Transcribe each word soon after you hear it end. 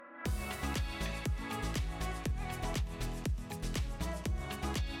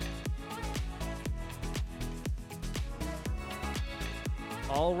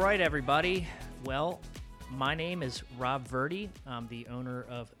All right, everybody. Well, my name is Rob Verdi. I'm the owner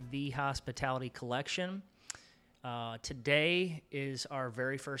of The Hospitality Collection. Today is our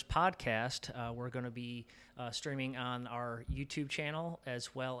very first podcast. We're going to be streaming on our YouTube channel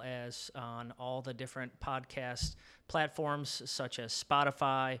as well as on all the different podcast platforms such as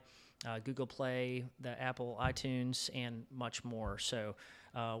Spotify, Google Play, the Apple iTunes, and much more. So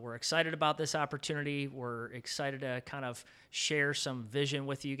we're excited about this opportunity. We're excited to kind of share some vision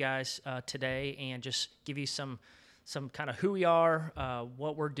with you guys today and just give you some kind of who we are,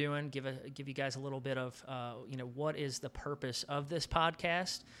 what we're doing, give you guys a little bit of, what is the purpose of this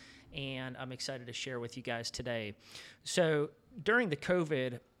podcast, and I'm excited to share with you guys today. So during the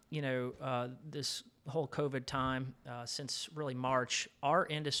COVID, this whole COVID time, since really March, our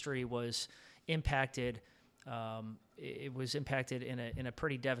industry was impacted. It was impacted in a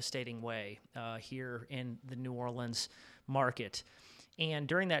pretty devastating way here in the New Orleans market. And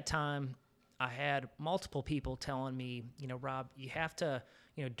during that time, I had multiple people telling me, Rob, you have to,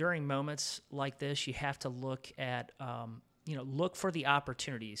 during moments like this, you have to look at, look for the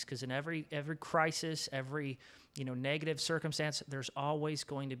opportunities, because in every crisis, every negative circumstance, there's always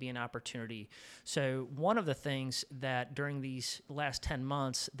going to be an opportunity. So one of the things that during these last 10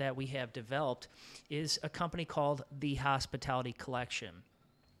 months that we have developed is a company called The Hospitality Collection.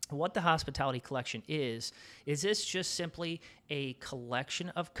 What the Hospitality Collection is this just simply a collection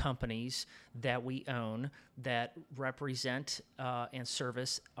of companies that we own that represent and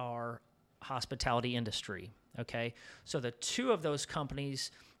service our hospitality industry, okay? So the two of those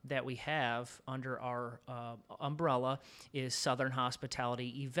companies that we have under our umbrella is Southern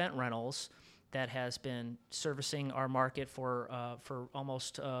Hospitality Event Rentals, that has been servicing our market for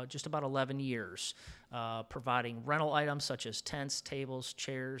almost just about 11 years, providing rental items such as tents, tables,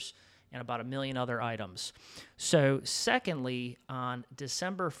 chairs, and about 1 million other items. So secondly, on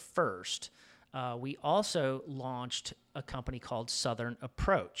December 1st, we also launched a company called Southern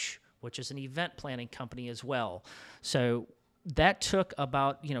Approach, which is an event planning company as well. So that took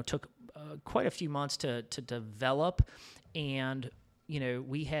quite a few months to develop, and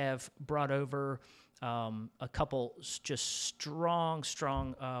we have brought over a couple just strong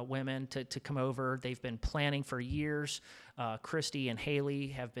women to come over. They've been planning for years. Christy and Haley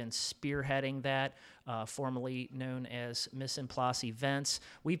have been spearheading that, formerly known as Miss and Place Events.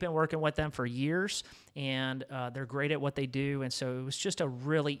 We've been working with them for years, and they're great at what they do. And so it was just a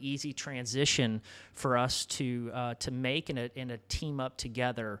really easy transition for us to make and a team up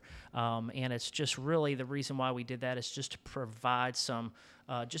together. And it's just really the reason why we did that is just to provide some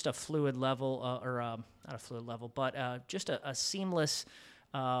just a fluid level, not a fluid level, but just a seamless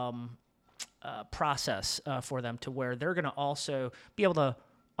process for them, to where they're going to also be able to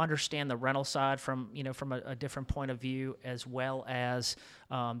understand the rental side from a different point of view, as well as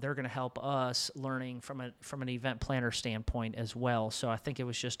they're going to help us learning from an event planner standpoint as well. So I think it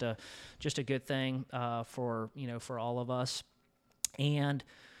was just a good thing for all of us. And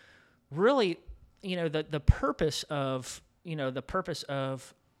really, the purpose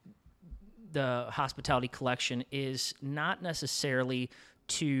of the Hospitality Collection is not necessarily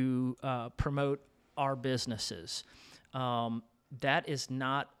to promote our businesses. That is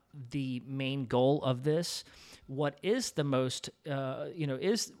not the main goal of this. What is the most,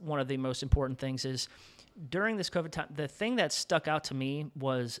 is one of the most important things is during this COVID time, the thing that stuck out to me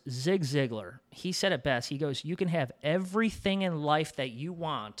was Zig Ziglar. He said it best. He goes, "You can have everything in life that you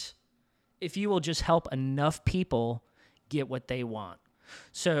want if you will just help enough people get what they want."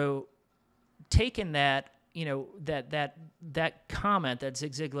 So taking that, that comment that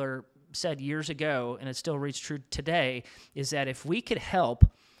Zig Ziglar said years ago, and it still reads true today, is that if we could help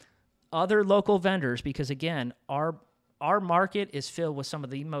other local vendors, because again, our market is filled with some of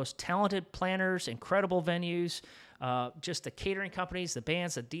the most talented planners, incredible venues, just the catering companies, the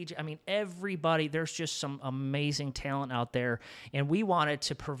bands, the DJ, everybody, there's just some amazing talent out there. And we wanted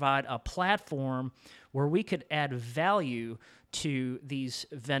to provide a platform where we could add value to these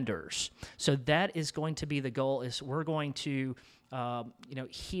vendors. So that is going to be the goal, is we're going to,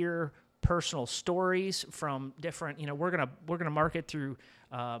 hear personal stories from different, we're going to market through,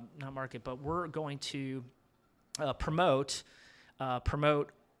 not market, but we're going to promote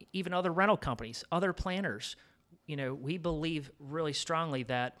even other rental companies, other planners. We believe really strongly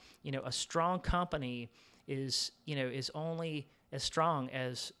that, a strong company is only as strong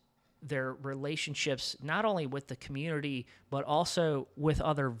as their relationships not only with the community but also with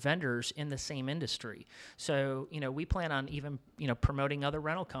other vendors in the same industry. So, we plan on even, promoting other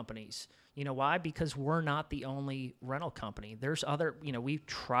rental companies. Why? Because we're not the only rental company. There's other, we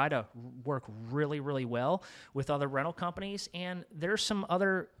try to work really, really well with other rental companies, and there's some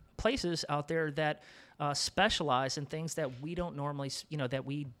other places out there that specialize in things that we don't normally, that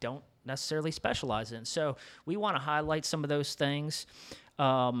we don't necessarily specialize in. So we want to highlight some of those things.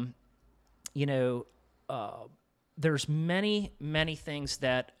 There's many, many things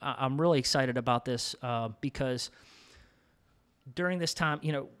that I'm really excited about this because during this time,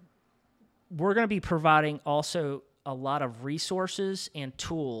 we're going to be providing also a lot of resources and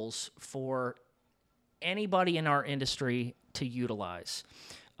tools for anybody in our industry to utilize.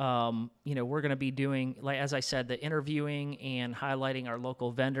 We're going to be doing, like as I said, the interviewing and highlighting our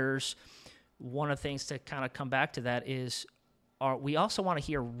local vendors. One of the things to kind of come back to that is we also want to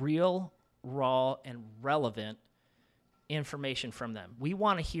hear real, raw, and relevant information from them. We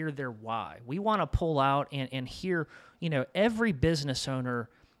want to hear their why. We want to pull out and hear, every business owner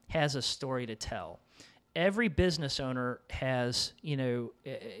has a story to tell. Every business owner has,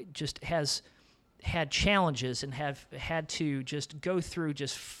 just has had challenges and have had to just go through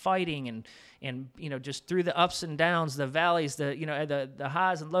just fighting and just through the ups and downs, the valleys, the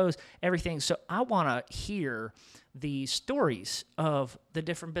highs and lows, everything. So I want to hear the stories of the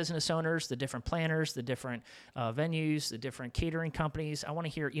different business owners, the different planners, the different venues, the different catering companies. I want to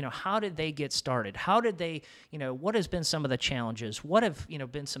hear, how did they get started? How did they, what has been some of the challenges? What have,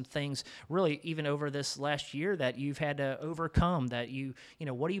 been some things really even over this last year that you've had to overcome that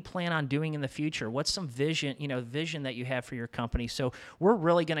what do you plan on doing in the future? What's some vision that you have for your company? So we're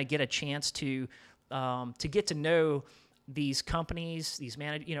really going to get a chance to get to know these companies, these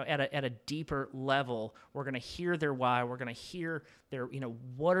at a deeper level. We're going to hear their why. We're going to hear their,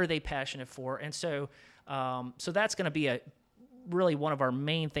 what are they passionate for? And so that's going to be really one of our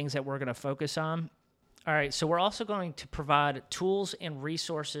main things that we're going to focus on. All right. So we're also going to provide tools and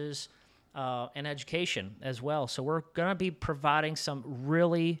resources and education as well. So we're going to be providing some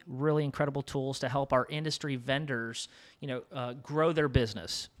really, really incredible tools to help our industry vendors, grow their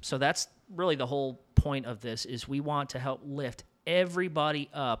business. So that's really the whole point of this is we want to help lift everybody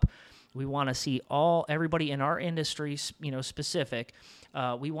up. We want to see everybody in our industry, specific.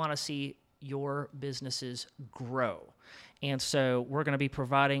 We want to see your businesses grow. And so we're going to be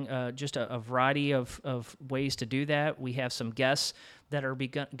providing just a variety of ways to do that. We have some guests that are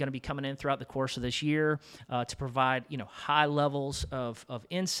going to be coming in throughout the course of this year to provide, high levels of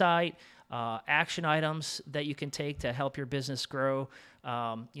insight, action items that you can take to help your business grow,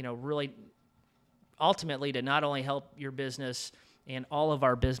 really ultimately to not only help your business and all of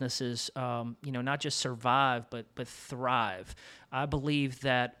our businesses, not just survive, but thrive. I believe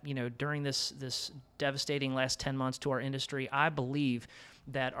that, during this devastating last 10 months to our industry, I believe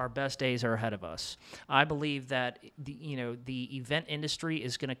that our best days are ahead of us. I believe that the event industry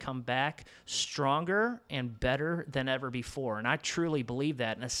is going to come back stronger and better than ever before. And I truly believe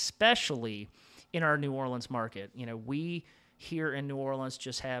that, and especially in our New Orleans market. We here in New Orleans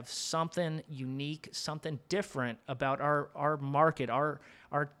just have something unique, something different about our market, our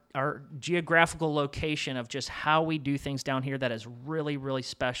geographical location of just how we do things down here that is really, really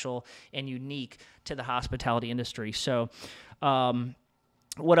special and unique to the hospitality industry. So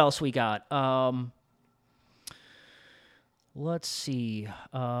what else we got? Let's see.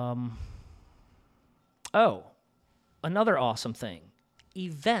 Another awesome thing,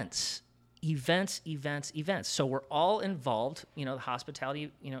 events. So we're all involved, the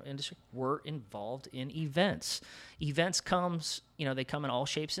hospitality, industry, we're involved in events. Events they come in all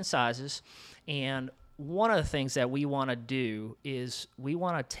shapes and sizes. And one of the things that we want to do is we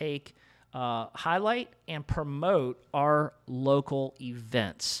want to highlight and promote our local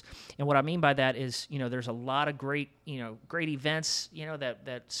events. And what I mean by that is, there's a lot of great events,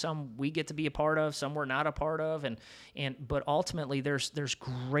 that some we get to be a part of, some we're not a part of. But ultimately there's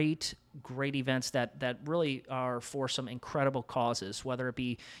great events that really are for some incredible causes, whether it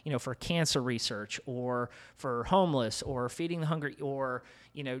be, for cancer research or for homeless or feeding the hungry or,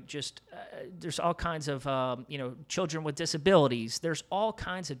 there's all kinds of, children with disabilities. There's all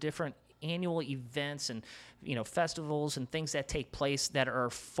kinds of different annual events and festivals and things that take place that are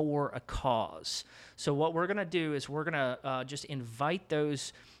for a cause. So what we're going to do is we're going to just invite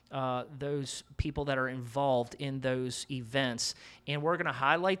those people that are involved in those events, and we're going to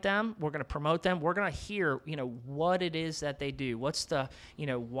highlight them. We're going to promote them. We're going to hear, what it is that they do. What's the,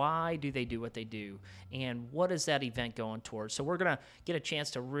 why do they do what they do, and what is that event going towards? So we're going to get a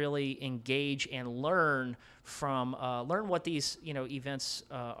chance to really engage and learn from learn what these events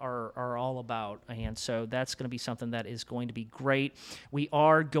are all about, and so that's going to be something that is going to be great. We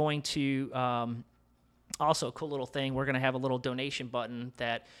are going to also, a cool little thing, we're going to have a little donation button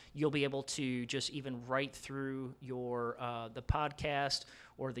that you'll be able to just even write through your the podcast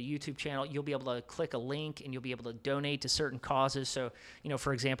or the YouTube channel. You'll be able to click a link and you'll be able to donate to certain causes. So,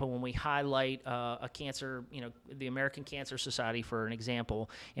 for example, when we highlight a cancer, the American Cancer Society, for an example,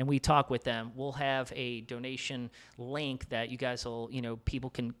 and we talk with them, we'll have a donation link that you guys will,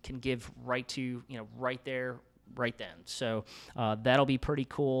 people can give right to, right there, right then. So that'll be pretty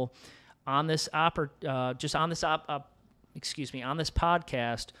cool. On this podcast,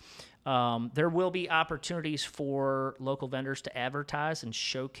 there will be opportunities for local vendors to advertise and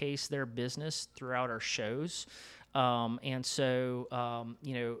showcase their business throughout our shows. And so,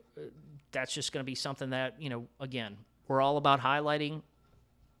 that's just going to be something that, again, we're all about highlighting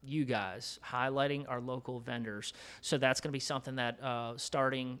you guys, highlighting our local vendors. So that's going to be something that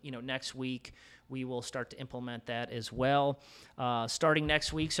starting, next week, we will start to implement that as well. Starting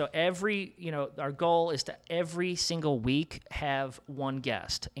next week, so our goal is to every single week have one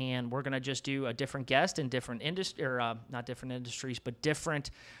guest, and we're going to just do a different guest in different industries, or not different industries, but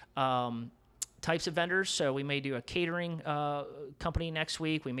different types of vendors. So we may do a catering company next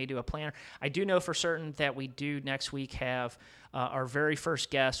week. We may do a planner. I do know for certain that we do next week have our very first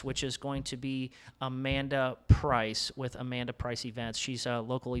guest, which is going to be Amanda Price with Amanda Price Events. She's a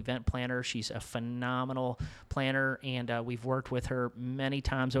local event planner. She's a phenomenal planner, and we've worked with her many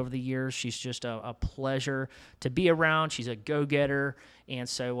times over the years. She's just a pleasure to be around. She's a go-getter, and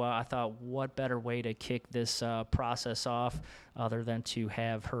so I thought, what better way to kick this process off other than to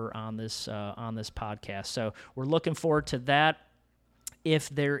have her on this podcast. So we're looking forward to that. If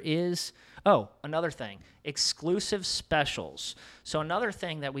there is, another thing, exclusive specials. So another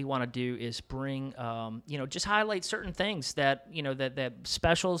thing that we want to do is bring, just highlight certain things that, that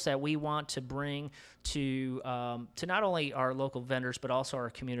specials that we want to bring to not only our local vendors, but also our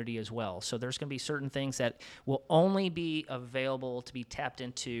community as well. So there's going to be certain things that will only be available to be tapped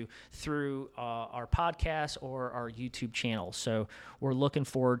into through our podcast or our YouTube channel. So we're looking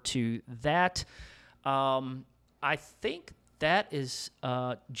forward to that. I think that is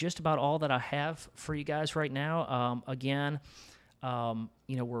just about all that I have for you guys right now. Again,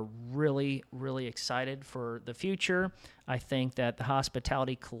 we're really, really excited for the future. I think that the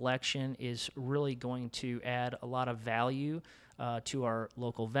Hospitality Collection is really going to add a lot of value to our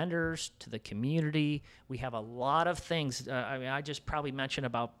local vendors, to the community. We have a lot of things. I just probably mentioned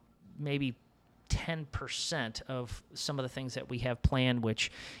about maybe 10% of some of the things that we have planned, which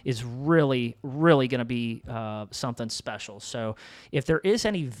is really, really going to be something special. So if there is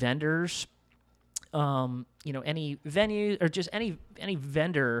any vendors, any venue, or just any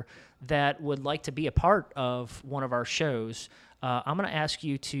vendor that would like to be a part of one of our shows, I'm going to ask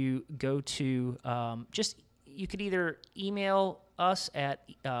you to go to you could either email us at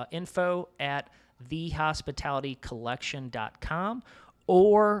info@thehospitalitycollection.com,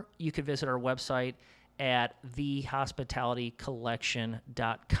 or you could visit our website at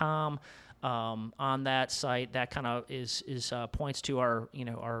thehospitalitycollection.com. On that site, that kind of is points to our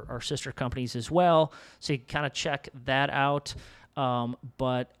our sister companies as well, so you can kind of check that out.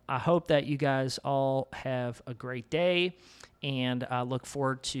 But I hope that you guys all have a great day, and I look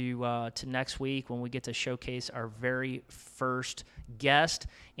forward to next week when we get to showcase our very first guest.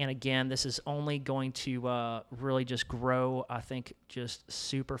 And again, this is only going to really just grow, I think, just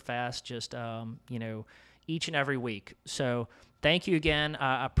super fast, just each and every week. So thank you again.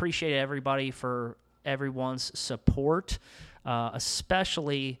 I appreciate everybody for everyone's support,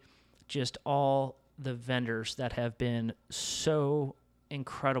 especially just all the vendors that have been so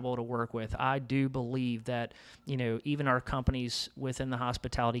incredible to work with. I do believe that, even our companies within the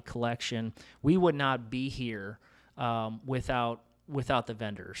Hospitality Collection, we would not be here without the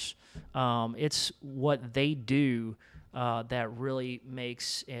vendors. It's what they do that really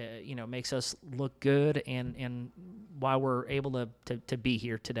makes us look good, and why we're able to be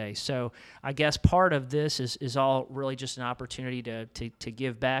here today. So I guess part of this is all really just an opportunity to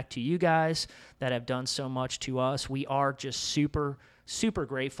give back to you guys that have done so much to us. We are just super, super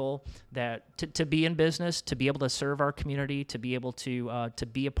grateful that to be in business, to be able to serve our community, to be able to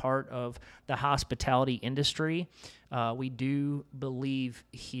be a part of the hospitality industry. We do believe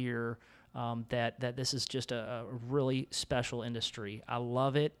here that this is just a really special industry. I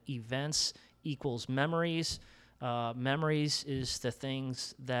love it. Events equals memories. Memories is the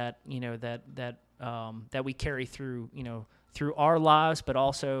things that that we carry through through our lives, but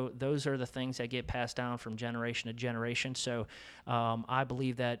also those are the things that get passed down from generation to generation. So I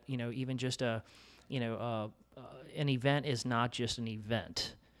believe that even just an event is not just an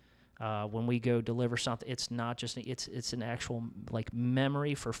event. When we go deliver something, it's not just it's an actual like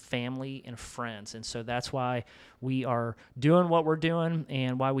memory for family and friends, and so that's why we are doing what we're doing,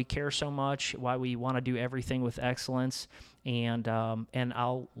 and why we care so much, why we want to do everything with excellence, and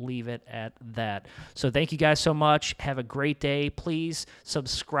I'll leave it at that. So thank you guys so much. Have a great day. Please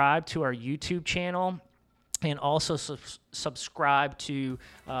subscribe to our YouTube channel. And also subscribe to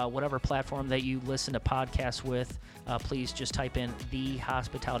whatever platform that you listen to podcasts with. Please just type in The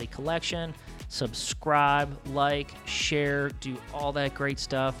Hospitality Collection. Subscribe, like, share, do all that great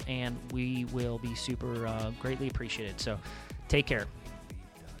stuff, and we will be super greatly appreciated. So take care.